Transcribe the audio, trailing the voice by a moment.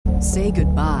Say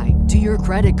goodbye to your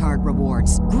credit card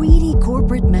rewards. Greedy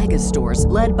corporate mega stores,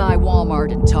 led by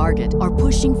Walmart and Target, are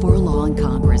pushing for a law in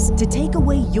Congress to take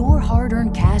away your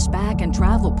hard-earned cash back and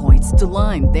travel points to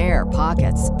line their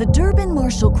pockets. The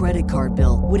Durbin-Marshall credit card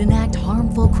bill would enact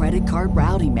harmful credit card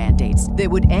routing mandates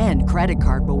that would end credit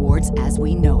card rewards as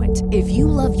we know it. If you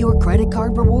love your credit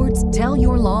card rewards, tell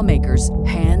your lawmakers,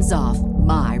 hands off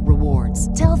my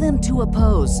rewards. Tell them to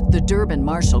oppose the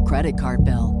Durbin-Marshall credit card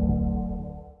bill.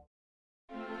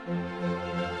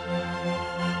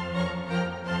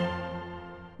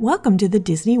 Welcome to the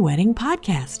Disney Wedding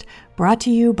Podcast, brought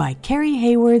to you by Carrie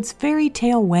Hayward's Fairy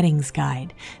Tale Weddings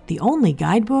Guide, the only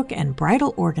guidebook and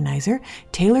bridal organizer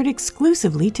tailored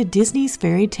exclusively to Disney's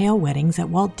fairy tale weddings at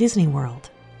Walt Disney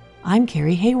World. I'm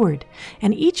Carrie Hayward,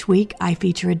 and each week I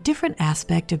feature a different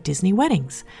aspect of Disney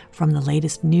weddings, from the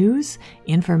latest news,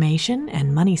 information,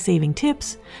 and money-saving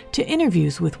tips, to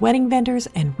interviews with wedding vendors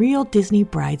and real Disney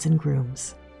brides and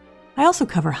grooms. I also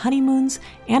cover honeymoons,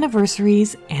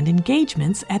 anniversaries, and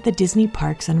engagements at the Disney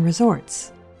parks and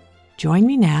resorts. Join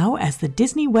me now as the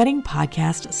Disney Wedding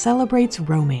Podcast celebrates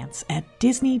romance at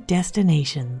Disney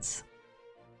destinations.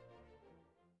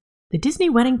 The Disney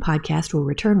Wedding Podcast will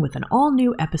return with an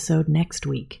all-new episode next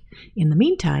week. In the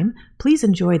meantime, please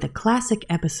enjoy the classic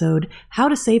episode, How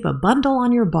to Save a Bundle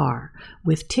on Your Bar,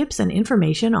 with tips and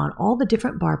information on all the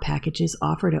different bar packages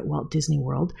offered at Walt Disney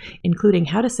World, including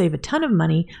how to save a ton of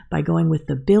money by going with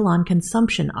the bill on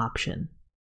consumption option.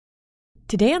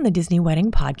 Today on the Disney Wedding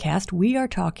Podcast, we are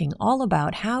talking all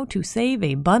about how to save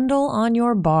a bundle on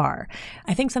your bar.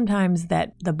 I think sometimes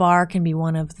that the bar can be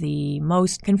one of the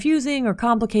most confusing or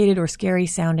complicated or scary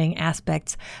sounding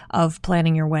aspects of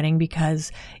planning your wedding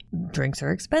because drinks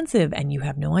are expensive and you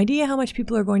have no idea how much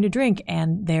people are going to drink,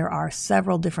 and there are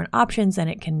several different options and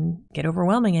it can get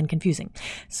overwhelming and confusing.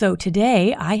 So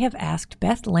today I have asked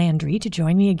Beth Landry to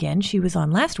join me again. She was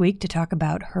on last week to talk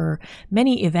about her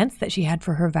many events that she had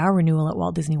for her vow renewal at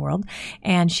Walt Disney World,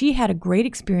 and she had a great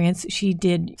experience. She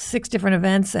did 6 different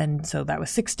events, and so that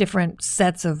was 6 different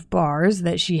sets of bars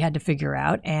that she had to figure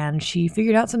out, and she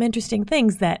figured out some interesting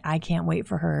things that I can't wait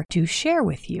for her to share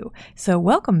with you. So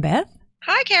welcome, Beth.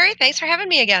 Hi, Carrie. Thanks for having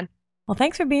me again. Well,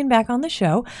 thanks for being back on the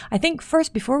show. I think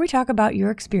first, before we talk about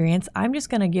your experience, I'm just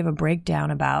going to give a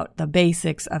breakdown about the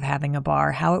basics of having a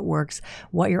bar, how it works,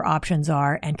 what your options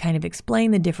are, and kind of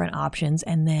explain the different options.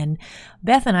 And then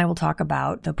Beth and I will talk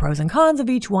about the pros and cons of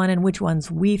each one and which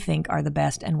ones we think are the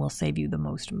best and will save you the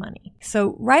most money.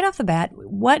 So right off the bat,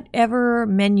 whatever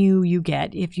menu you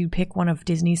get, if you pick one of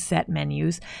Disney's set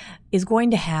menus, is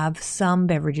going to have some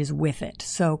beverages with it.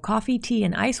 So coffee, tea,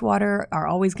 and ice water are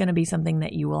always going to be something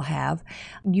that you will have.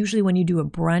 Usually when you do a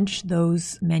brunch,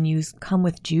 those menus come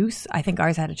with juice. I think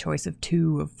ours had a choice of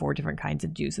 2 of 4 different kinds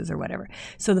of juices or whatever.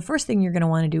 So the first thing you're going to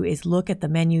want to do is look at the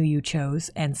menu you chose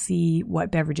and see what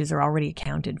beverages are already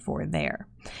accounted for there.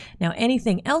 Now,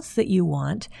 anything else that you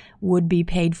want would be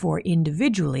paid for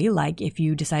individually, like if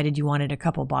you decided you wanted a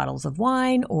couple bottles of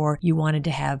wine, or you wanted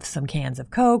to have some cans of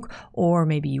Coke, or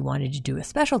maybe you wanted to do a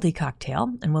specialty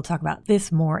cocktail, and we'll talk about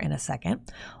this more in a second.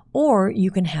 Or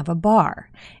you can have a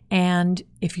bar. And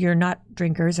if you're not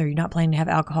drinkers or you're not planning to have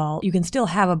alcohol, you can still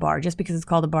have a bar. Just because it's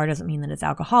called a bar doesn't mean that it's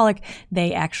alcoholic.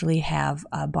 They actually have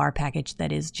a bar package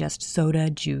that is just soda,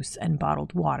 juice, and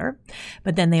bottled water.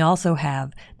 But then they also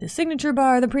have the signature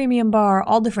bar, the premium bar,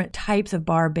 all different types of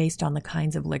bar based on the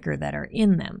kinds of liquor that are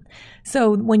in them.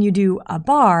 So when you do a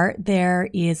bar, there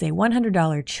is a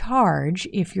 $100 charge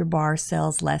if your bar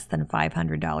sells less than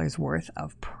 $500 worth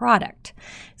of product.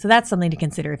 So that's something to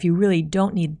consider. If you really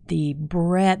don't need the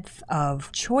breadth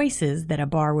of choices that a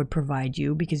bar would provide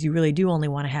you, because you really do only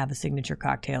want to have a signature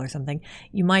cocktail or something,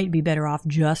 you might be better off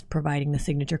just providing the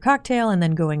signature cocktail and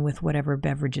then going with whatever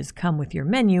beverages come with your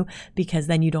menu, because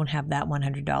then you don't have that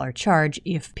 $100 charge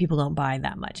if people don't buy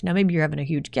that much. Now, maybe you're having a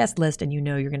huge guest list and you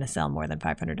know you're going to sell more than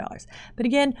 $500. But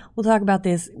again, we'll talk about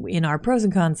this in our pros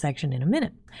and cons section in a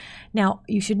minute. Now,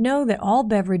 you should know that all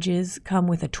beverages come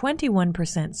with a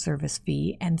 21% service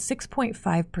fee and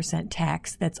 6.5%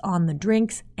 tax that's on the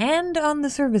drinks and on the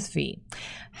service fee.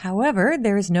 However,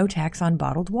 there is no tax on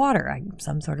bottled water,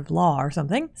 some sort of law or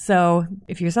something. So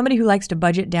if you're somebody who likes to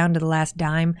budget down to the last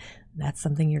dime, that's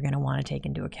something you're going to want to take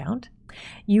into account.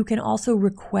 You can also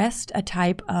request a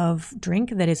type of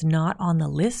drink that is not on the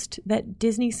list that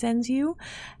Disney sends you.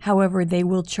 However, they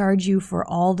will charge you for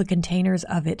all the containers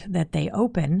of it that they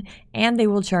open, and they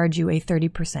will charge you a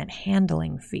 30%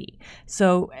 handling fee.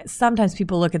 So sometimes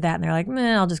people look at that and they're like,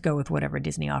 I'll just go with whatever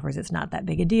Disney offers. It's not that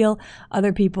big a deal.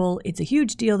 Other people, it's a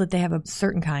huge deal that they have a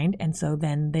certain kind, and so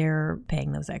then they're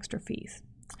paying those extra fees.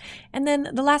 And then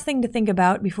the last thing to think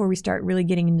about before we start really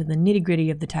getting into the nitty-gritty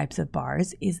of the types of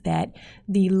bars is that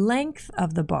the length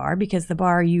of the bar, because the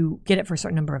bar you get it for a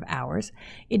certain number of hours,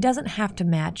 it doesn't have to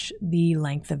match the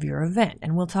length of your event.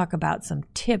 And we'll talk about some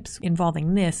tips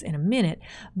involving this in a minute.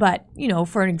 But,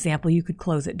 for an example, you could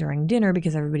close it during dinner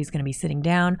because everybody's going to be sitting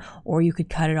down, or you could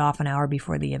cut it off an hour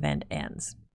before the event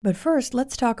ends. But first,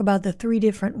 let's talk about the 3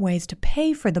 different ways to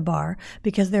pay for the bar,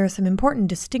 because there are some important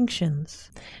distinctions.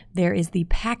 There is the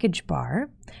package bar,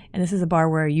 and this is a bar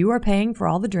where you are paying for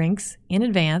all the drinks in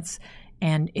advance,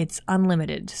 and it's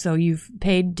unlimited. So you've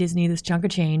paid Disney this chunk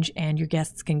of change, and your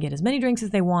guests can get as many drinks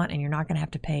as they want, and you're not going to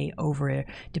have to pay over it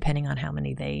depending on how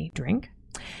many they drink.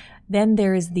 Then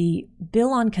there is the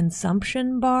bill on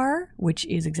consumption bar, which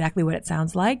is exactly what it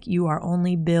sounds like. You are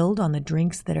only billed on the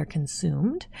drinks that are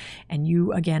consumed, and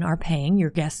you, again, are paying.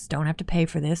 Your guests don't have to pay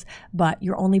for this, but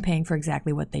you're only paying for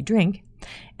exactly what they drink.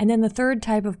 And then the third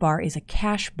type of bar is a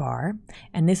cash bar,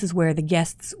 and this is where the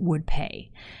guests would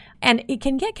pay. And it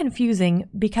can get confusing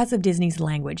because of Disney's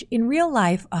language. In real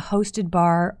life, a hosted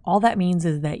bar, all that means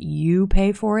is that you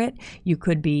pay for it. You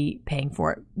could be paying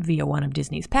for it via one of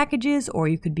Disney's packages, or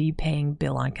you could be paying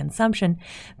bill on consumption.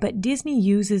 But Disney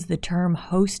uses the term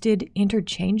hosted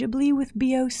interchangeably with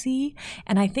BOC,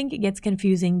 and I think it gets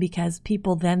confusing because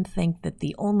people then think that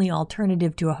the only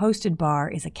alternative to a hosted bar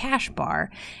is a cash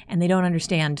bar, and they don't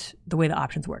understand the way the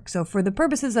options work. So for the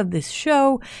purposes of this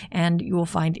show, and you will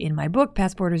find in my book,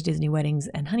 Passporters, Disney Weddings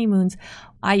and Honeymoons,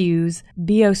 I use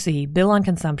BOC, bill on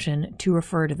consumption, to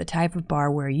refer to the type of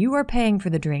bar where you are paying for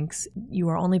the drinks. You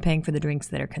are only paying for the drinks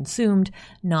that are consumed,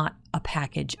 not a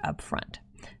package up front.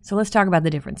 So let's talk about the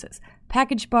differences.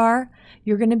 Package bar,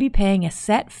 you're going to be paying a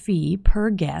set fee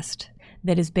per guest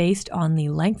that is based on the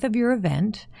length of your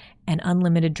event and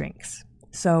unlimited drinks.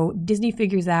 So Disney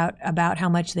figures out about how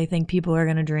much they think people are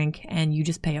going to drink, and you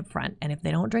just pay up front. And if they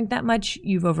don't drink that much,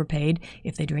 you've overpaid.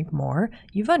 If they drink more,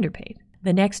 you've underpaid.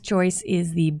 The next choice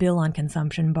is the bill on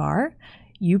consumption bar.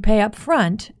 You pay up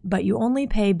front, but you only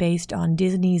pay based on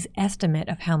Disney's estimate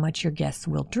of how much your guests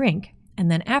will drink. And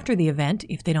then after the event,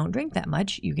 if they don't drink that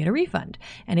much, you get a refund.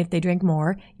 And if they drink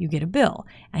more, you get a bill.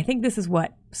 I think this is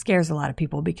what scares a lot of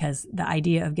people, because the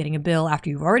idea of getting a bill after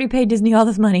you've already paid Disney all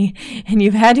this money and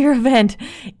you've had your event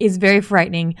is very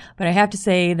frightening. But I have to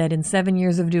say that in 7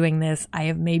 years of doing this, I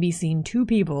have maybe seen 2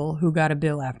 people who got a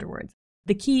bill afterwards.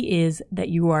 The key is that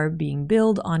you are being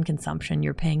billed on consumption.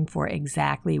 You're paying for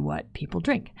exactly what people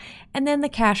drink. And then the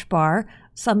cash bar,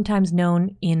 sometimes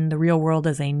known in the real world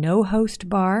as a no-host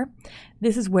bar.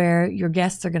 This is where your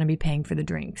guests are going to be paying for the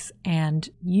drinks, and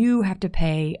you have to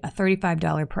pay a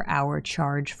 $35 per hour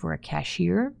charge for a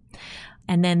cashier.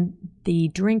 And then the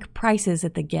drink prices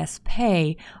that the guests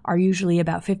pay are usually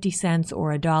about 50 cents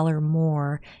or $1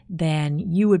 more than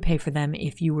you would pay for them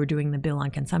if you were doing the bill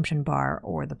on consumption bar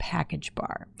or the package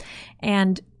bar.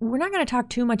 And we're not going to talk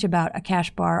too much about a cash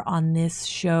bar on this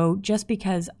show, just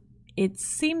because it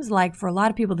seems like for a lot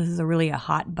of people, this is a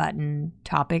hot button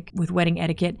topic with wedding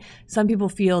etiquette. Some people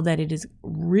feel that it is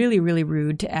really, really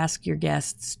rude to ask your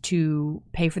guests to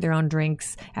pay for their own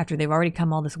drinks after they've already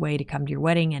come all this way to come to your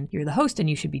wedding, and you're the host and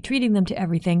you should be treating them to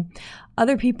everything.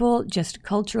 Other people, just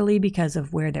culturally, because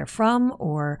of where they're from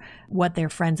or what their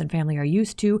friends and family are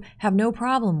used to, have no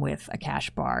problem with a cash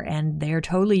bar, and they're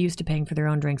totally used to paying for their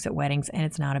own drinks at weddings, and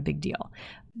it's not a big deal.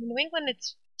 In New England,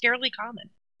 it's fairly common.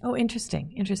 Oh,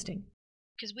 interesting.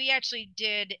 Because we actually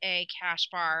did a cash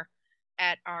bar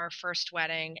at our first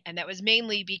wedding, and that was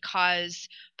mainly because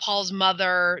Paul's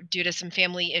mother, due to some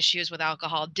family issues with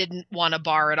alcohol, didn't want a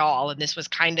bar at all, and this was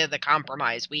kind of the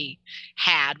compromise we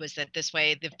had, was that this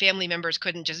way the family members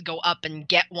couldn't just go up and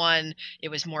get one. It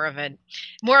was more of an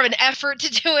effort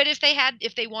to do it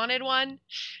if they wanted one.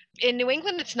 In New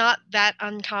England, it's not that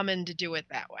uncommon to do it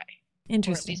that way.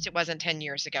 Interesting. Or at least it wasn't 10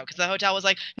 years ago, because the hotel was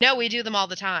like, no, we do them all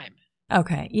the time.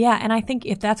 Okay. Yeah. And I think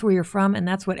if that's where you're from and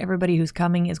that's what everybody who's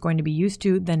coming is going to be used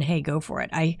to, then hey, go for it.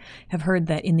 I have heard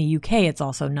that in the UK, it's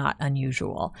also not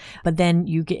unusual. But then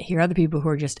you hear other people who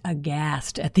are just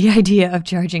aghast at the idea of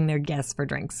charging their guests for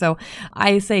drinks. So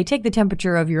I say take the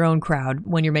temperature of your own crowd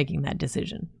when you're making that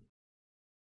decision.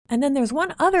 And then there's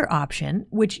one other option,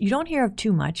 which you don't hear of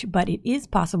too much, but it is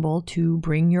possible to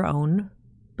bring your own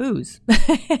booze.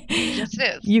 Yes,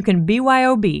 it is. You can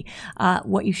BYOB.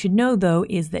 What you should know, though,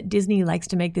 is that Disney likes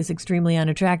to make this extremely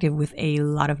unattractive with a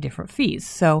lot of different fees.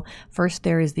 So first,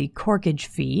 there is the corkage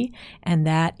fee, and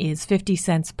that is 50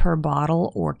 cents per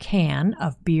bottle or can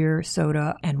of beer,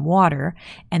 soda, and water,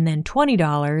 and then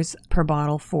 $20 per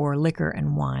bottle for liquor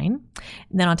and wine.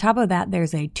 And then on top of that,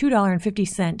 there's a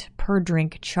 $2.50 per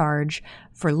drink charge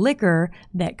for liquor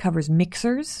that covers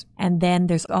mixers. And then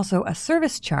there's also a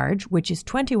service charge, which is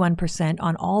 21%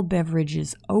 on all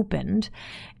beverages opened.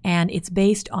 And it's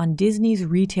based on Disney's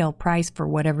retail price for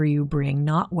whatever you bring,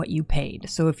 not what you paid.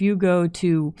 So if you go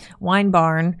to Wine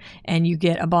Barn and you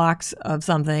get a box of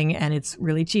something and it's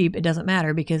really cheap, it doesn't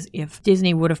matter, because if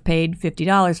Disney would have paid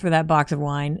 $50 for that box of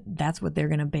wine, that's what they're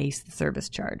going to base the service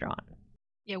charge on.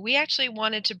 Yeah, we actually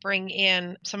wanted to bring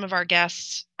in some of our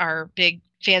guests, our big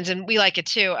fans, and we like it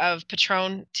too, of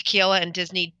Patron tequila, and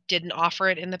Disney didn't offer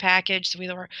it in the package. So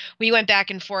we went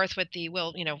back and forth with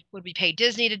would we pay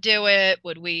Disney to do it?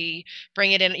 Would we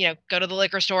bring it in, go to the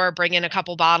liquor store, bring in a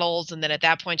couple bottles, and then at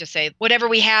that point just say whatever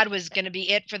we had was going to be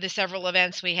it for the several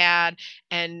events we had.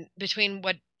 And between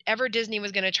whatever Disney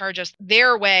was going to charge us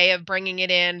their way of bringing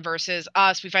it in versus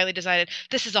us, we finally decided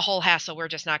this is a whole hassle we're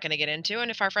just not going to get into.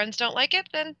 And if our friends don't like it,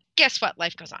 then guess what?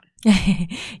 Life goes on.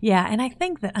 Yeah, and I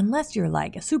think that unless you're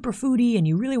like a super foodie and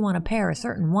you really want to pair a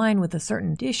certain wine with a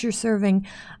certain dish you're serving,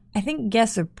 I think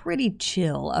guests are pretty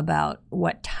chill about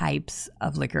what types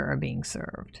of liquor are being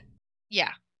served.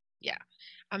 Yeah.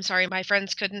 I'm sorry, my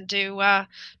friends couldn't do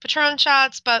Patron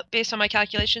shots, but based on my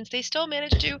calculations, they still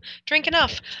managed to drink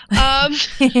enough.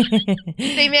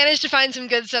 They managed to find some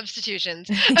good substitutions.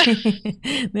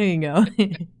 There you go.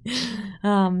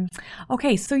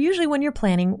 Okay, so usually when you're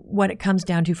planning, what it comes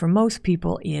down to for most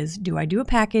people is, do I do a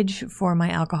package for my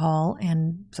alcohol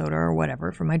and soda or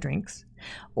whatever for my drinks?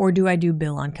 Or do I do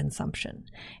bill on consumption?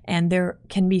 And there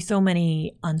can be so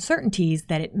many uncertainties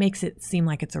that it makes it seem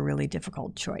like it's a really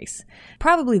difficult choice.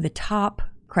 Probably the top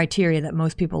criteria that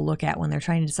most people look at when they're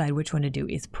trying to decide which one to do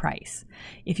is price.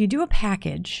 If you do a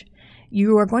package,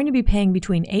 you are going to be paying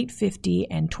between $8.50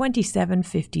 and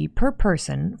 $27.50 per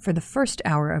person for the first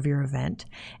hour of your event,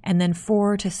 and then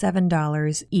 $4 to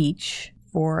 $7 each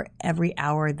for every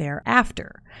hour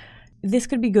thereafter. This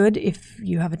could be good if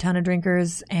you have a ton of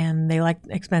drinkers and they like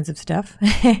expensive stuff.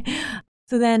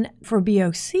 So then for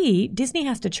BOC, Disney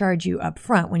has to charge you up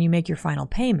front when you make your final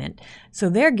payment. So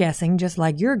they're guessing, just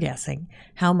like you're guessing,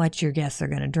 how much your guests are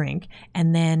going to drink.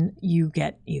 And then you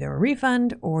get either a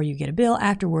refund or you get a bill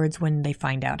afterwards when they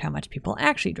find out how much people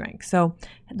actually drank. So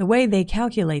the way they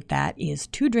calculate that is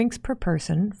 2 drinks per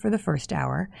person for the first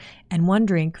hour and 1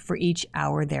 drink for each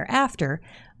hour thereafter,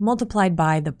 multiplied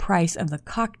by the price of the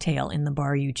cocktail in the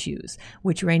bar you choose,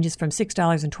 which ranges from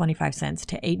 $6.25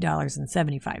 to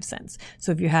 $8.75.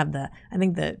 So if you have I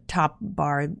think the top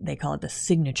bar, they call it the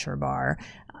signature bar,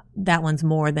 that one's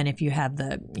more than if you have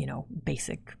the,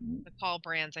 basic. The call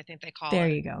brands, I think they call There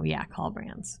it. you go. Yeah, call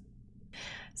brands.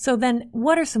 So then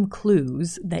what are some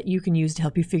clues that you can use to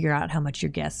help you figure out how much your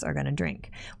guests are going to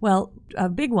drink? Well, a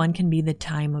big one can be the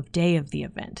time of day of the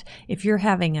event. If you're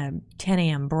having a 10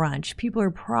 a.m. brunch, people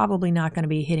are probably not going to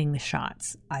be hitting the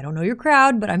shots. I don't know your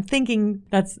crowd, but I'm thinking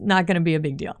that's not going to be a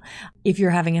big deal. If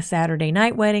you're having a Saturday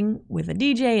night wedding with a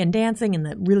DJ and dancing and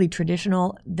the really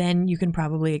traditional, then you can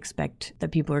probably expect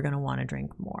that people are going to want to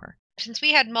drink more. Since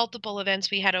we had multiple events,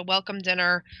 we had a welcome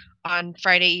dinner on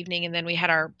Friday evening, and then we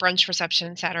had our brunch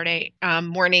reception Saturday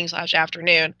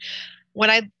morning/afternoon.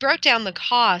 When I broke down the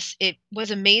costs, it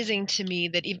was amazing to me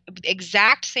that the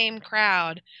exact same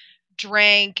crowd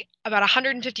drank about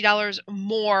 $150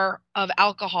 more of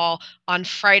alcohol on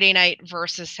Friday night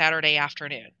versus Saturday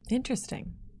afternoon.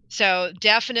 Interesting. So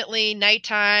definitely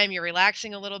nighttime, you're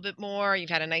relaxing a little bit more. You've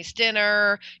had a nice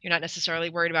dinner. You're not necessarily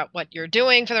worried about what you're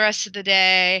doing for the rest of the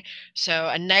day. So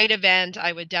a night event,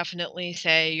 I would definitely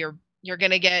say you're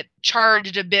going to get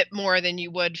charged a bit more than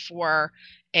you would for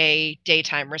a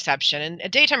daytime reception. And a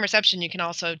daytime reception, you can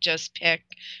also just pick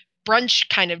brunch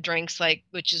kind of drinks,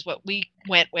 which is what we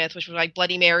went with, which was like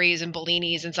Bloody Marys and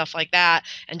Bellinis and stuff like that,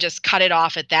 and just cut it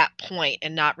off at that point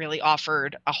and not really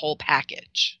offered a whole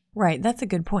package. Right. That's a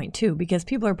good point, too, because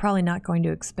people are probably not going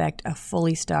to expect a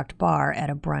fully stocked bar at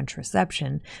a brunch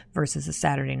reception versus a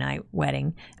Saturday night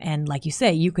wedding. And like you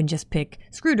say, you can just pick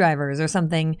screwdrivers or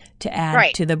something to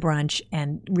add to the brunch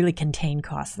and really contain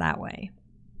costs that way.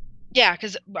 Yeah,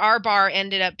 because our bar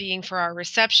ended up being for our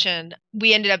reception.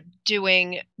 We ended up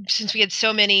doing, since we had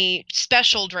so many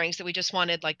special drinks that we just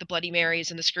wanted, like the Bloody Marys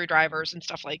and the screwdrivers and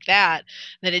stuff like that,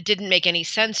 that it didn't make any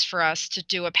sense for us to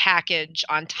do a package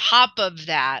on top of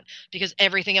that because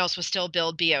everything else was still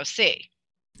billed BOC.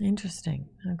 Interesting.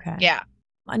 Okay. Yeah.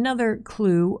 Another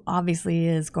clue obviously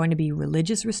is going to be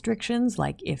religious restrictions,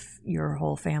 like if your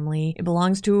whole family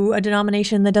belongs to a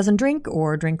denomination that doesn't drink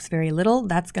or drinks very little,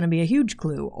 that's going to be a huge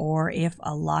clue. Or if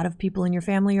a lot of people in your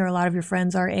family or a lot of your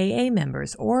friends are AA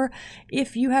members, or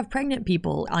if you have pregnant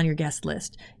people on your guest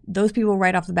list, those people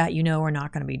right off the bat are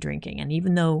not going to be drinking. And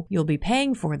even though you'll be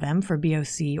paying for them for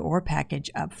BOC or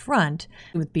package up front,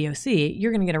 with BOC,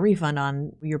 you're going to get a refund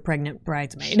on your pregnant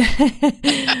bridesmaid.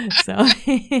 So...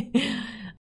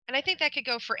 And I think that could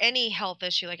go for any health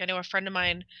issue. Like I know a friend of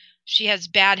mine, she has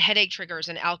bad headache triggers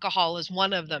and alcohol is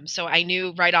one of them. So I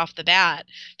knew right off the bat,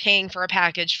 paying for a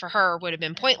package for her would have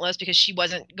been pointless because she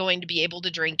wasn't going to be able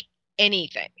to drink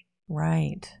anything.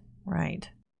 Right.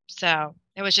 So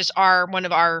it was just one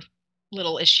of our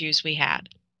little issues we had.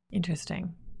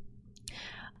 Interesting.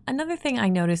 Another thing I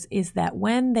notice is that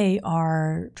when they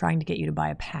are trying to get you to buy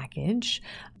a package,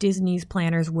 Disney's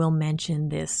planners will mention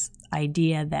this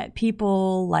idea that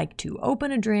people like to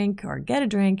open a drink or get a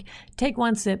drink, take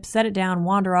one sip, set it down,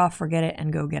 wander off, forget it,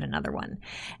 and go get another one.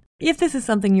 If this is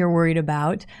something you're worried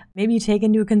about, maybe take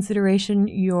into consideration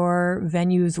your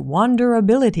venue's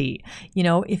wanderability.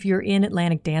 If you're in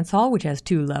Atlantic Dance Hall, which has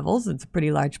 2 levels, it's a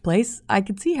pretty large place, I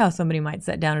could see how somebody might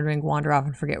set down a drink, wander off,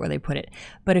 and forget where they put it.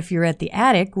 But if you're at the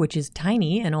attic, which is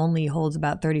tiny and only holds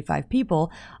about 35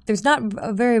 people, there's not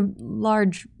a very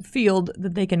large field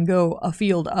that they can go a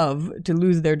field of to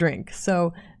lose their drink.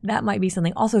 So that might be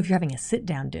something. Also, if you're having a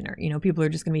sit-down dinner, people are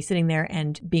just going to be sitting there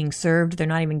and being served. They're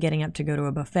not even getting up to go to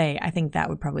a buffet. I think that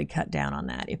would probably cut down on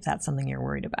that if that's something you're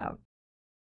worried about.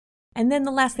 And then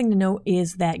the last thing to note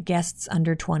is that guests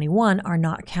under 21 are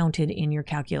not counted in your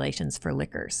calculations for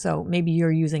liquor. So maybe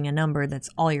you're using a number that's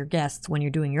all your guests when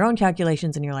you're doing your own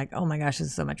calculations and you're like, oh my gosh, this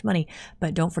is so much money.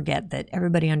 But don't forget that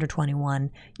everybody under 21,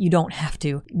 you don't have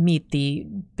to meet the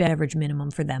beverage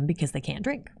minimum for them because they can't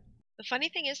drink. The funny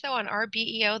thing is, though, on our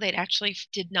BEO, they actually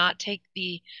did not take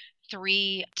the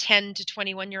 3 10 to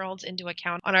 21-year-olds into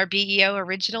account on our BEO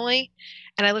originally.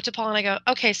 And I looked at Paul and I go,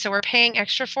 okay, so we're paying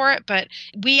extra for it, but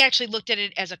we actually looked at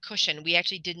it as a cushion. We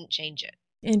actually didn't change it.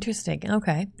 Interesting.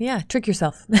 Okay. Yeah, trick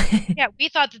yourself. Yeah, we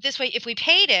thought that this way, if we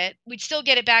paid it, we'd still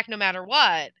get it back no matter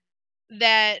what.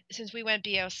 That since we went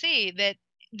BOC, that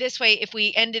this way, if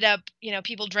we ended up,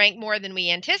 people drank more than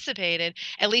we anticipated,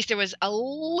 at least there was a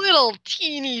little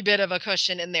teeny bit of a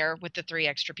cushion in there with the 3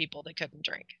 extra people that couldn't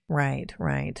drink. Right.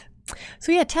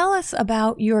 So yeah, tell us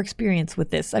about your experience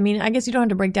with this. I mean, I guess you don't have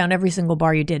to break down every single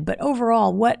bar you did, but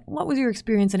overall, what was your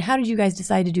experience and how did you guys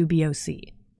decide to do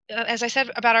BOC? As I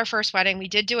said about our first wedding, we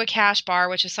did do a cash bar,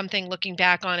 which is something looking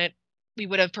back on it, we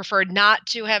would have preferred not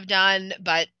to have done,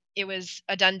 but it was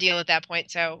a done deal at that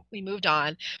point, so we moved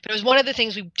on. But it was one of the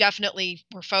things we definitely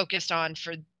were focused on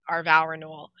for our vow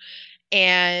renewal.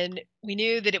 And we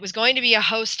knew that it was going to be a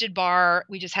hosted bar.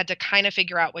 We just had to kind of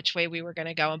figure out which way we were going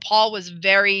to go. And Paul was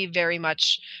very, very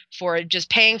much for just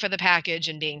paying for the package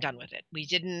and being done with it. We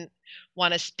didn't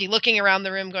want to be looking around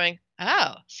the room going,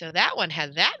 oh, so that one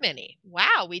had that many.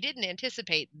 Wow, we didn't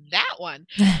anticipate that one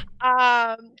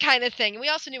kind of thing. And we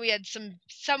also knew we had some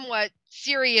somewhat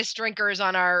serious drinkers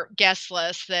on our guest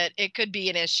list that it could be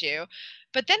an issue.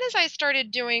 But then as I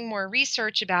started doing more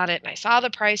research about it and I saw the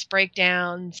price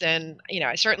breakdowns and,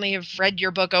 I certainly have read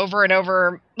your book over and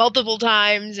over multiple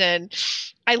times. And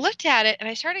I looked at it and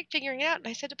I started figuring it out. And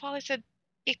I said to Paul,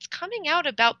 it's coming out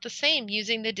about the same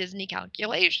using the Disney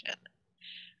calculation.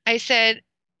 I said,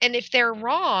 and if they're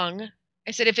wrong,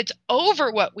 I said, if it's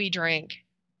over what we drink,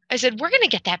 I said, we're going to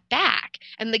get that back.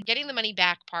 And the getting the money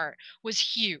back part was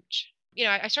huge.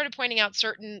 I started pointing out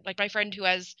certain, like my friend who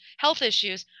has health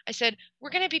issues, I said, we're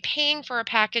going to be paying for a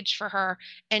package for her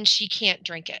and she can't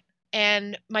drink it.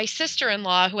 And my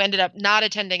sister-in-law, who ended up not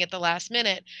attending at the last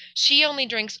minute, she only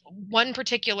drinks one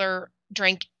particular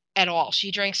drink at all.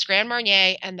 She drinks Grand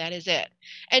Marnier and that is it.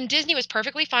 And Disney was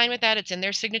perfectly fine with that. It's in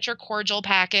their signature cordial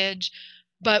package.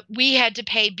 But we had to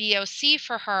pay BOC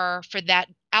for her for that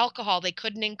alcohol. They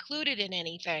couldn't include it in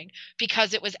anything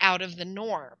because it was out of the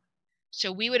norm. So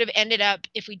we would have ended up,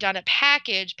 if we'd done a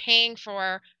package, paying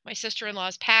for my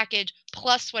sister-in-law's package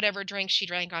plus whatever drink she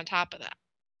drank on top of that.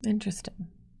 Interesting.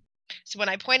 So when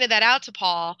I pointed that out to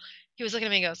Paul, he was looking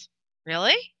at me and goes,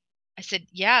 really? I said,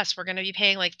 yes, we're going to be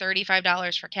paying like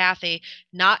 $35 for Kathy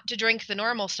not to drink the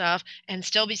normal stuff and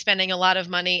still be spending a lot of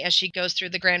money as she goes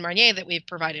through the Grand Marnier that we've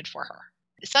provided for her.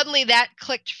 Suddenly that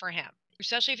clicked for him,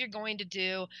 especially if you're going to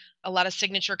do a lot of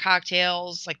signature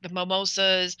cocktails like the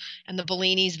mimosas and the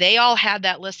Bellinis. They all had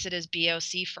that listed as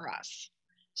BOC for us.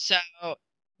 So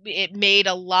it made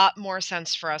a lot more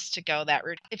sense for us to go that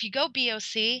route. If you go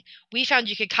BOC, we found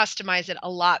you could customize it a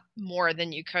lot more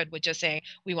than you could with just saying,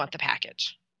 we want the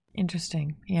package.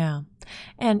 Interesting. Yeah.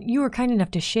 And you were kind enough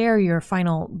to share your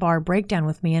final bar breakdown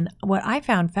with me. And what I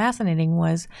found fascinating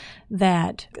was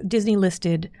that Disney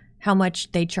listed how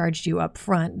much they charged you up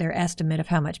front, their estimate of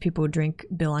how much people would drink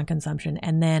bill on consumption,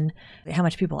 and then how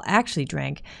much people actually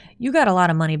drank. You got a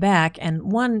lot of money back.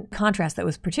 And one contrast that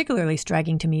was particularly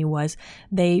striking to me was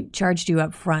they charged you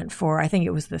up front for, I think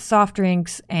it was the soft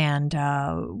drinks and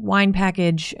wine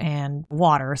package and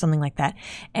water or something like that.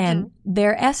 And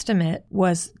their estimate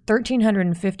was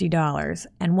 $1,350.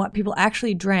 And what people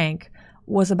actually drank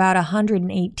was about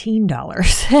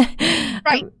 $118.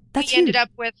 Right. That's we ended up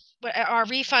with our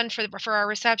refund for our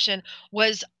reception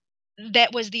was the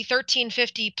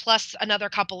 $1,350 plus another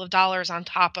couple of dollars on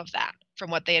top of that from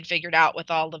what they had figured out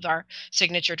with all of our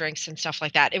signature drinks and stuff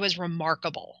like that. It was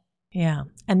remarkable. Yeah.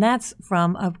 And that's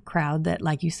from a crowd that,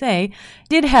 like you say,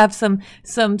 did have some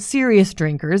serious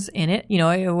drinkers in it. You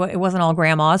know, it wasn't all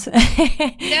grandmas.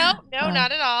 No,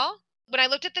 not at all. When I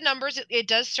looked at the numbers, it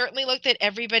does certainly look that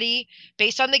everybody,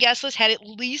 based on the guest list, had at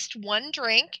least one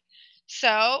drink.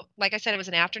 So, like I said, it was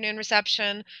an afternoon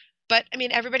reception, but I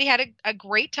mean, everybody had a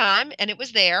great time and it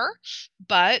was there,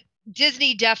 but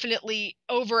Disney definitely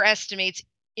overestimates,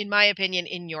 in my opinion,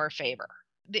 in your favor.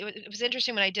 It was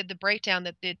interesting when I did the breakdown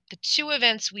that the two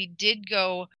events we did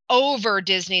go over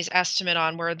Disney's estimate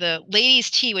on were the ladies'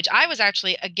 tea, which I was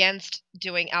actually against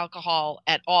doing alcohol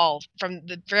at all from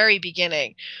the very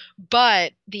beginning.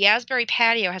 But the Asbury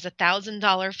Patio has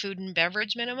 $1,000 food and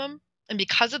beverage minimum. And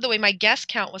because of the way my guest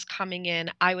count was coming in,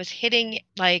 I was hitting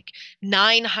like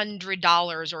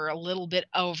 $900 or a little bit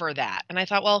over that. And I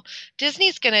thought, well,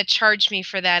 Disney's going to charge me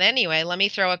for that anyway. Let me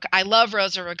I love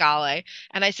Rosa Regale.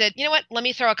 And I said, you know what? Let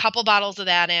me throw a couple bottles of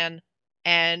that in.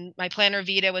 And my planner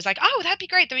Vita was like, oh, that'd be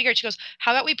great. That'd be great. She goes,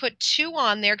 how about we put 2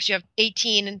 on there because you have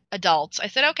 18 adults? I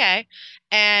said, okay.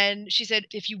 And she said,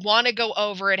 if you want to go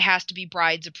over, it has to be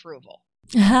bride's approval.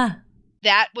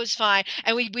 That was fine.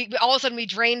 And we all of a sudden we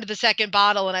drained the second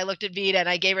bottle and I looked at Vita and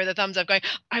I gave her the thumbs up going,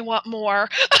 I want more.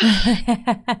 So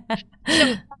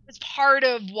that was part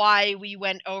of why we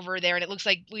went over there. And it looks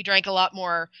like we drank a lot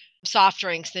more soft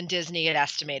drinks than Disney had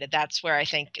estimated. That's where I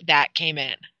think that came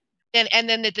in. And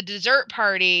then at the dessert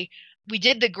party, we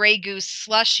did the Grey Goose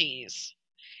slushies.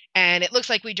 And it looks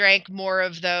like we drank more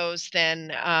of those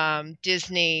than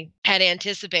Disney had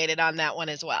anticipated on that one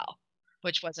as well,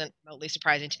 which wasn't remotely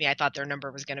surprising to me. I thought their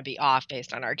number was going to be off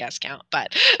based on our guest count,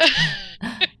 but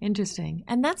interesting.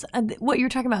 And that's what you're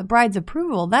talking about, bride's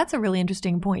approval. That's a really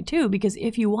interesting point too, because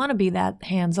if you want to be that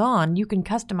hands-on, you can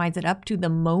customize it up to the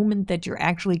moment that you're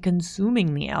actually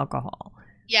consuming the alcohol.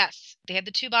 Yes. They had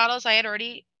the 2 bottles I had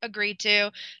already agreed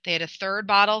to. They had a third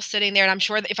bottle sitting there. And I'm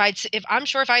sure that if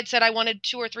I'd said I wanted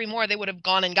 2 or 3 more, they would have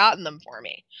gone and gotten them for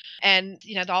me. And,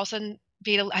 you know, all of a sudden,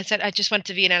 Vita, I said, I just went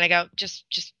to Vita and I go,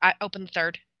 I opened the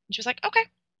third. And she was like, okay.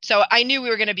 So I knew we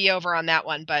were going to be over on that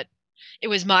one, but it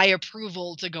was my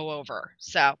approval to go over.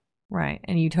 So. Right.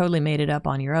 And you totally made it up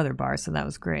on your other bar. So that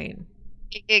was great.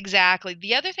 Exactly.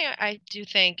 The other thing I do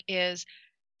think is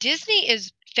Disney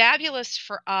is fabulous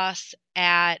for us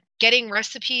at getting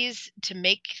recipes to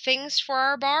make things for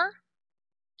our bar.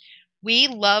 We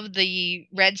love the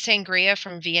red sangria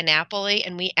from Via Napoli,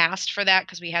 and we asked for that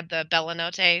because we had the Bella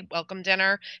Notte welcome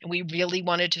dinner, and we really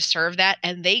wanted to serve that,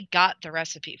 and they got the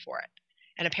recipe for it.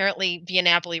 And apparently Via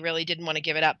Napoli really didn't want to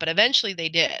give it up, but eventually they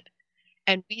did.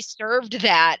 And we served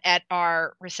that at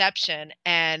our reception,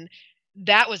 and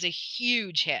that was a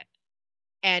huge hit.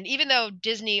 And even though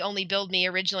Disney only billed me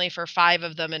originally for 5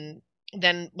 of them, and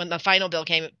then when the final bill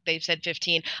came, they said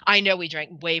 15. I know we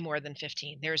drank way more than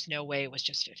 15. There's no way it was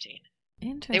just 15.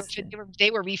 Interesting.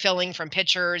 They were refilling from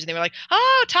pitchers, and they were like,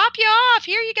 "Oh, top you off.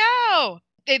 Here you go."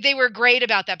 They were great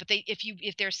about that. But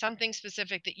if there's something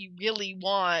specific that you really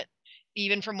want,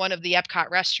 even from one of the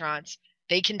Epcot restaurants,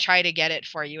 they can try to get it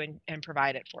for you and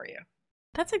provide it for you.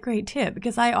 That's a great tip,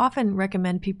 because I often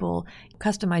recommend people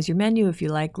customize your menu. If you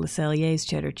like Le Cellier's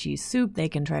cheddar cheese soup, they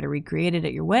can try to recreate it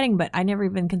at your wedding. But I never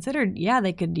even considered,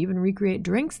 they could even recreate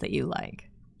drinks that you like.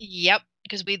 Yep,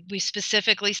 because we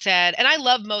specifically said, and I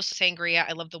love most sangria.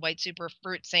 I love the white super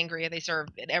fruit sangria they serve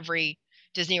at every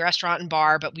Disney restaurant and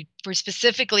bar. But we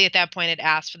specifically at that point had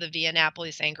asked for the Via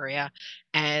Napoli sangria.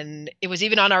 And it was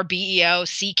even on our BEO,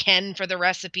 see Ken for the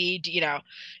recipe. You know,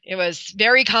 it was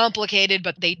very complicated,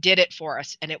 but they did it for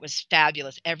us. And it was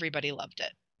fabulous. Everybody loved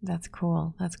it. That's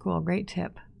cool. That's cool. Great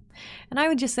tip. And I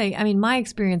would just say, I mean, my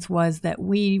experience was that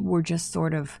we were just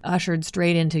sort of ushered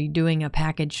straight into doing a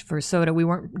package for soda. We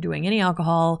weren't doing any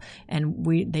alcohol, and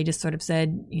they just sort of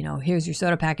said, you know, here's your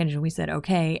soda package. And we said,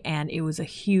 okay. And it was a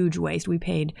huge waste. We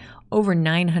paid over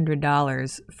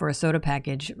 $900 for a soda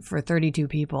package for 32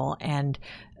 people, and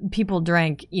people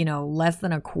drank, less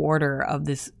than a quarter of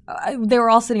this. They were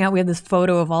all sitting out. We had this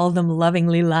photo of all of them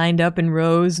lovingly lined up in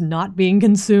rows, not being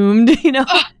consumed,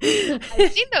 Oh,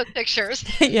 I've seen those pictures.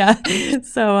 Yeah.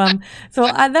 So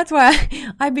that's why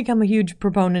I've become a huge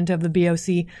proponent of the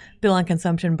BOC, bill on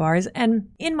consumption bars. And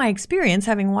in my experience,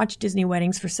 having watched Disney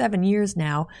weddings for 7 years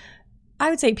now, I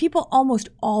would say people almost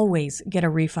always get a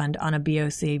refund on a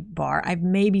BOC bar. I've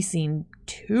maybe seen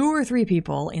 2 or 3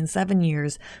 people in 7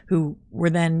 years who were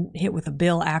then hit with a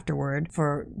bill afterward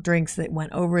for drinks that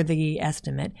went over the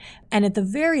estimate. And at the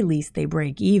very least, they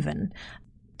break even.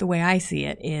 The way I see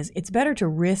it is it's better to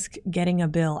risk getting a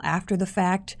bill after the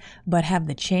fact, but have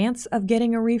the chance of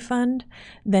getting a refund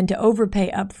than to overpay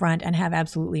upfront and have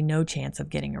absolutely no chance of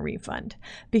getting a refund.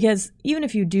 Because even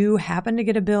if you do happen to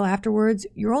get a bill afterwards,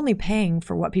 you're only paying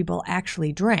for what people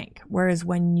actually drank. Whereas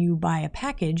when you buy a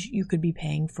package, you could be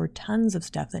paying for tons of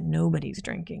stuff that nobody's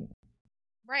drinking.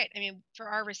 Right. I mean, for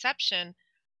our reception,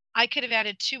 I could have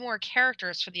added 2 more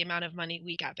characters for the amount of money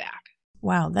we got back.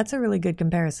 Wow, that's a really good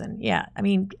comparison. Yeah, I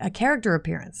mean, a character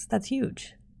appearance, that's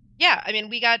huge. Yeah, I mean,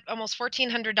 we got almost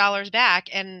 $1,400 back.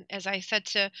 And as I said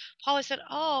to Paul, I said,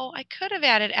 oh, I could have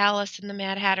added Alice and the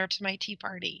Mad Hatter to my tea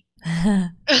party.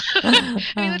 And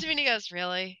he looked at me and he goes,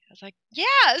 really? I was like,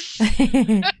 yes.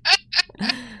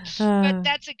 But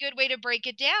that's a good way to break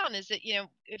it down is that,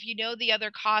 if you know the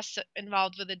other costs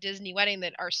involved with a Disney wedding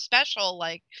that are special,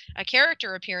 like a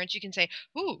character appearance, you can say,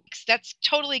 ooh, that's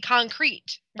totally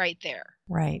concrete right there.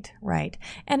 Right.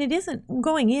 And it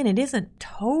isn't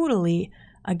totally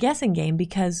a guessing game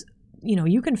because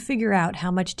you can figure out how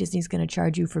much Disney's going to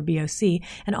charge you for BOC.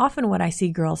 And often what I see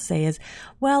girls say is,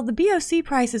 well, the BOC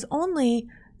price is only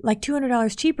like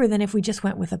 $200 cheaper than if we just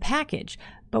went with a package.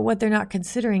 But what they're not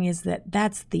considering is that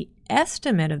that's the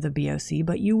estimate of the BOC,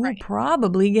 but you will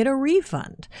probably get a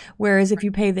refund. Whereas if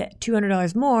you pay the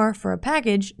 $200 more for a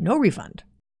package, no refund.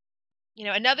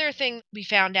 Another thing we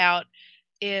found out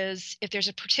is if there's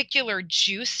a particular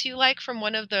juice you like from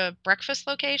one of the breakfast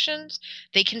locations,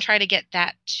 they can try to get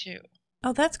that too.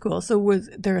 Oh, that's cool. So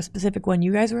was there a specific one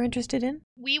you guys were interested in?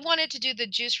 We wanted to do the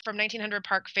juice from 1900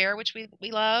 Park Fair, which we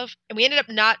love. And we ended up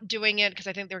not doing it because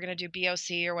I think they were going to do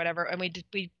BOC or whatever. And we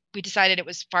decided it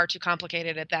was far too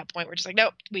complicated at that point. We're just like,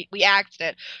 nope, we axed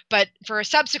it. But for a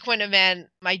subsequent event,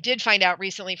 I did find out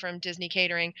recently from Disney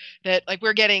Catering that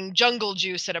we're getting jungle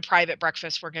juice at a private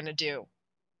breakfast we're going to do.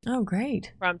 Oh,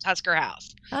 great. From Tusker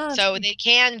House. Oh, so they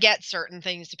can get certain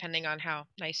things depending on how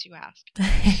nice you ask.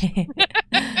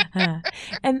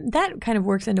 And that kind of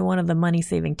works into one of the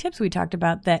money-saving tips we talked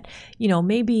about that,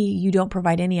 maybe you don't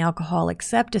provide any alcohol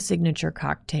except a signature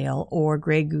cocktail or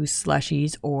Grey Goose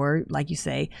slushies or, like you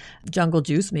say, jungle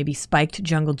juice, maybe spiked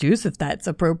jungle juice if that's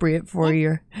appropriate for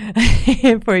your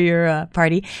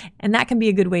party. And that can be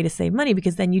a good way to save money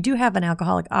because then you do have an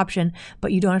alcoholic option,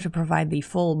 but you don't have to provide the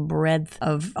full breadth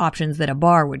of options that a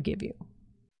bar would give you.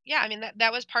 Yeah, I mean,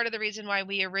 that was part of the reason why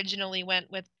we originally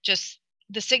went with just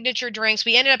the signature drinks.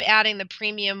 We ended up adding the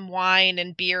premium wine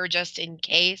and beer just in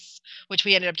case, which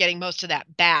we ended up getting most of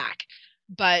that back.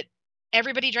 But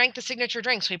everybody drank the signature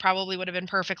drinks. We probably would have been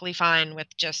perfectly fine with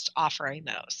just offering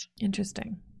those.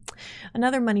 Interesting.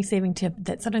 Another money-saving tip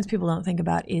that sometimes people don't think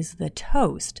about is the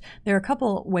toast. There are a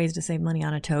couple ways to save money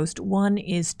on a toast. One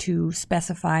is to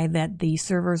specify that the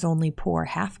servers only pour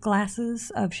half glasses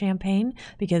of champagne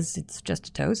because it's just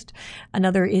a toast.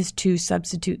 Another is to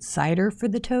substitute cider for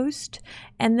the toast.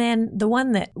 And then the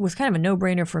one that was kind of a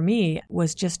no-brainer for me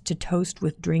was just to toast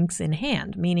with drinks in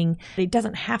hand, meaning it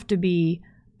doesn't have to be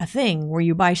a thing where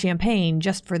you buy champagne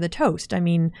just for the toast. I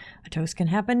mean, a toast can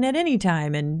happen at any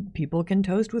time and people can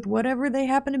toast with whatever they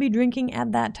happen to be drinking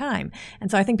at that time.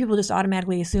 And so I think people just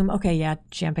automatically assume, okay, yeah,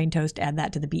 champagne toast, add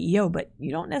that to the BEO, but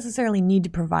you don't necessarily need to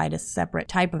provide a separate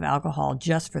type of alcohol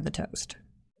just for the toast.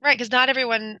 Right, because not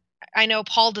everyone, I know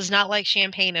Paul does not like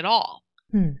champagne at all.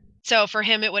 So for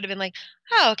him, it would have been like,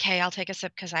 oh, okay, I'll take a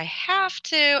sip because I have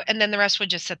to. And then the rest would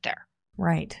just sit there.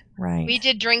 Right. We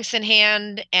did drinks in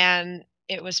hand and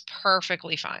it was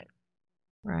perfectly fine.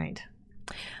 Right.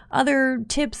 Other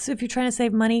tips if you're trying to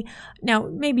save money. Now,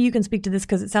 maybe you can speak to this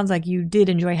because it sounds like you did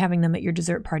enjoy having them at your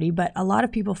dessert party, but a lot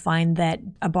of people find that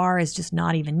a bar is just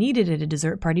not even needed at a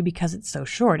dessert party because it's so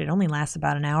short. It only lasts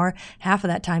about an hour. Half of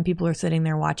that time people are sitting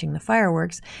there watching the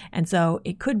fireworks. And so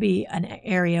it could be an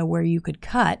area where you could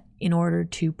cut in order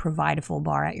to provide a full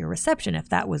bar at your reception if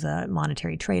that was a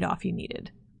monetary trade-off you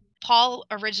needed. Paul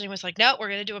originally was like, no, we're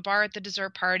going to do a bar at the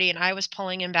dessert party. And I was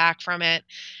pulling him back from it.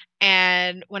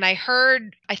 And when I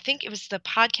heard, I think it was the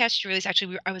podcast you released,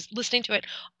 actually, I was listening to it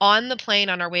on the plane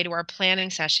on our way to our planning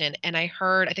session. And I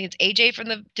heard, I think it's AJ from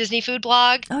the Disney Food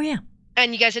Blog. Oh, yeah.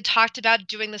 And you guys had talked about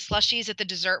doing the slushies at the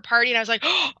dessert party. And I was like,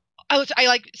 oh, I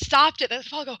like stopped it. And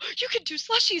Paul go, you can do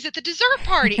slushies at the dessert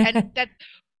party. And that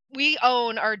we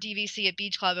own our DVC at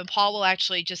Beach Club. And Paul will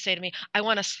actually just say to me, I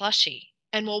want a slushie.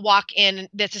 And we'll walk in.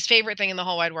 That's his favorite thing in the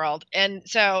whole wide world. And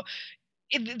so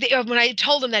when I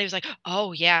told him that, he was like,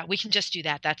 oh, yeah, we can just do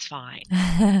that. That's fine.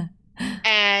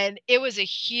 And it was a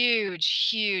huge,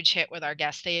 huge hit with our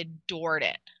guests. They adored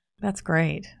it. That's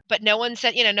great. But no one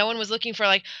said, no one was looking for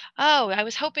like, oh, I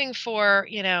was hoping for,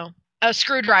 a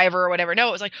screwdriver or whatever. No,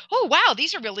 it was like, oh, wow,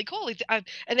 these are really cool. And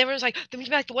everyone was like,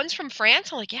 the ones from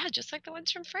France? I'm like, yeah, just like the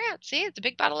ones from France. See, it's a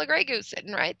big bottle of Grey Goose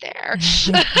sitting right there.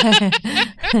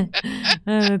 Oh,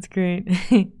 that's great.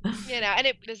 And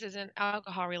this isn't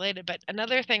alcohol related, but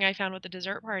another thing I found with the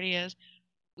dessert party is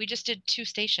we just did 2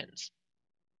 stations.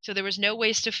 So there was no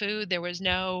waste of food. There was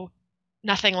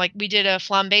nothing. Like we did a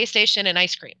flambe station and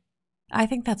ice cream. I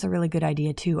think that's a really good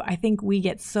idea too. I think we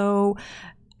get so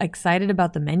excited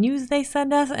about the menus they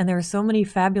send us, and there are so many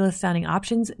fabulous sounding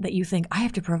options that you think, I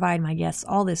have to provide my guests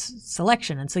all this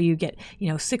selection, and so you get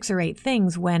 6 or 8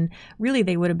 things when really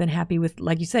they would have been happy with,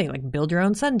 like you say, like build your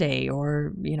own sundae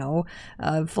or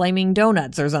flaming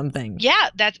donuts or something. Yeah,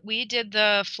 we did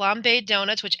the flambe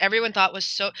donuts, which everyone thought was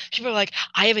so. People were like,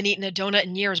 I haven't eaten a donut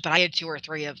in years, but I had 2 or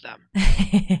 3 of them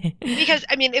because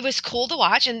it was cool to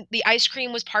watch, and the ice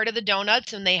cream was part of the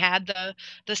donuts, and they had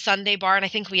the sundae bar, and I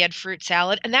think we had fruit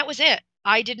salad. And that was it.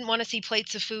 I didn't want to see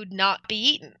plates of food not be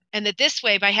eaten. And that this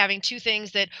way, by having 2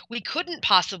 things that we couldn't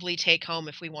possibly take home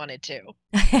if we wanted to.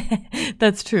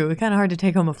 That's true. It's kind of hard to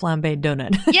take home a flambéed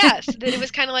donut. Yes. That it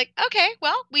was kind of like, okay,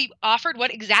 well, we offered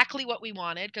exactly what we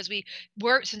wanted because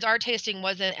since our tasting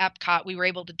was in Epcot, we were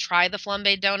able to try the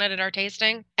flambéed donut at our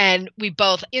tasting. And we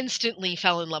both instantly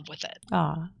fell in love with it.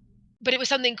 Aw. But it was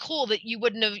something cool that you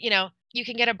wouldn't have, you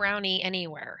can get a brownie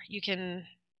anywhere. You can...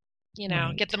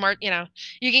 right. Get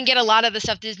you can get a lot of the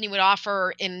stuff Disney would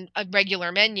offer in a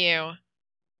regular menu,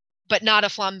 but not a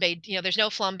flambéed, there's no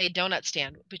flambéed donut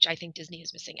stand, which I think Disney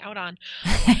is missing out on.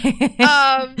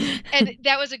 And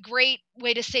that was a great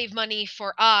way to save money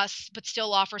for us, but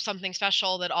still offer something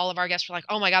special that all of our guests were like,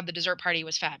 oh my God, the dessert party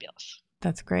was fabulous.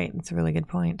 That's great. That's a really good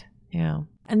point. Yeah.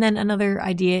 And then another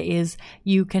idea is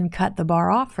you can cut the bar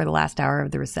off for the last hour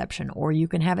of the reception, or you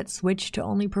can have it switch to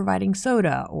only providing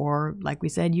soda, or like we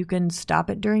said, you can stop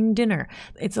it during dinner.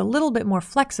 It's a little bit more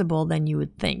flexible than you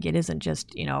would think. It isn't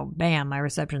just, bam, my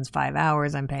reception's 5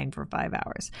 hours, I'm paying for 5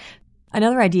 hours.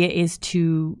 Another idea is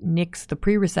to nix the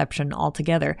pre-reception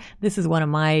altogether. This is one of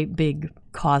my big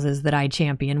causes that I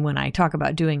champion when I talk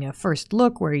about doing a first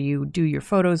look where you do your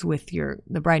photos with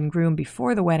the bride and groom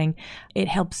before the wedding. It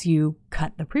helps you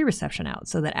cut the pre-reception out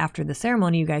so that after the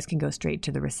ceremony, you guys can go straight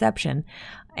to the reception.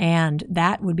 And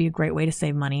that would be a great way to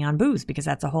save money on booze because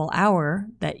that's a whole hour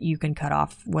that you can cut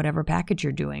off whatever package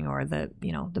you're doing or the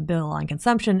bill on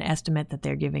consumption estimate that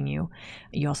they're giving you.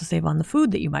 You also save on the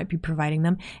food that you might be providing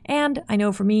them. And I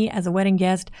know for me as a wedding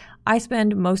guest, I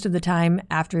spend most of the time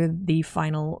after the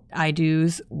final I do's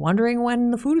wondering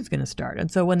when the food is going to start. And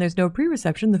so when there's no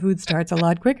pre-reception, the food starts a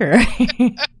lot quicker.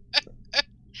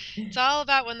 It's all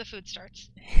about when the food starts.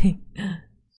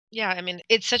 Yeah,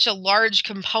 it's such a large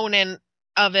component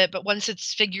of it, but once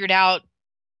it's figured out,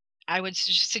 I would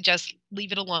suggest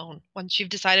leave it alone. Once you've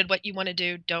decided what you want to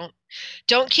do, don't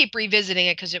keep revisiting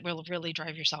it because it will really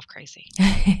drive yourself crazy.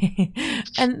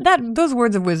 And those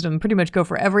words of wisdom pretty much go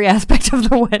for every aspect of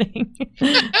the wedding.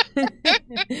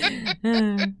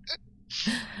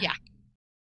 Yeah.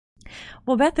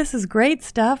 Well, Beth, this is great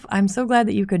stuff. I'm so glad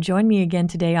that you could join me again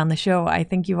today on the show. I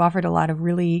think you've offered a lot of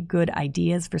really good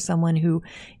ideas for someone who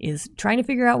is trying to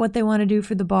figure out what they want to do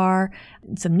for the bar,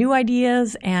 some new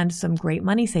ideas, and some great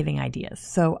money-saving ideas.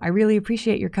 So I really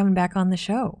appreciate your coming back on the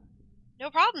show. No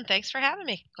problem. Thanks for having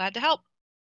me. Glad to help.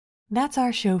 That's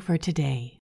our show for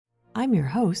today. I'm your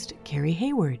host, Carrie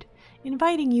Hayward,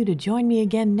 inviting you to join me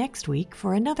again next week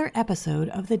for another episode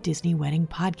of the Disney Wedding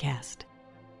Podcast.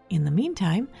 In the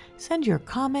meantime, send your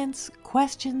comments,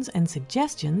 questions, and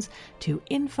suggestions to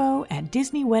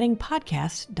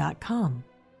info@DisneyWeddingPodcast.com.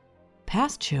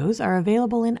 Past shows are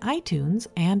available in iTunes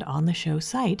and on the show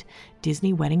site,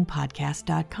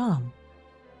 DisneyWeddingPodcast.com.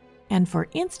 And for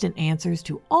instant answers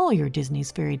to all your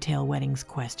Disney's Fairy Tale Weddings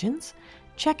questions,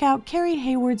 check out Carrie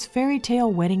Hayward's Fairy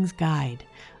Tale Weddings Guide,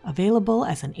 available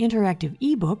as an interactive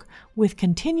ebook with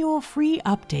continual free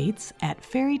updates at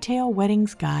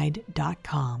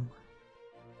fairytaleweddingsguide.com.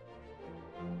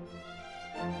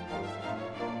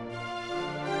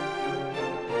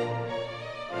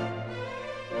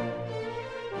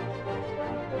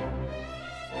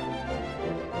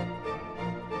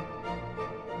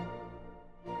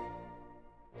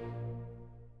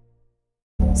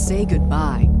 say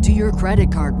goodbye to your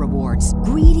credit card rewards.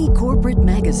 Greedy corporate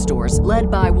mega stores, led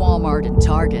by Walmart and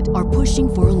Target, are pushing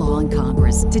for a law in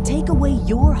Congress to take away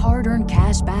your hard-earned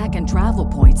cash back and travel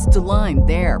points to line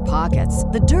their pockets.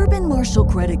 The Durbin-Marshall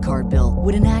credit card bill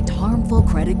would enact harmful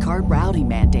credit card routing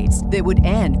mandates that would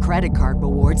end credit card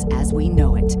rewards as we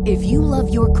know it. If you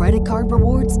love your credit card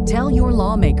rewards, tell your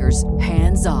lawmakers,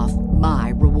 hands off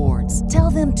my rewards.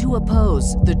 Tell them to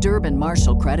oppose the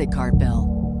Durbin-Marshall credit card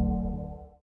bill.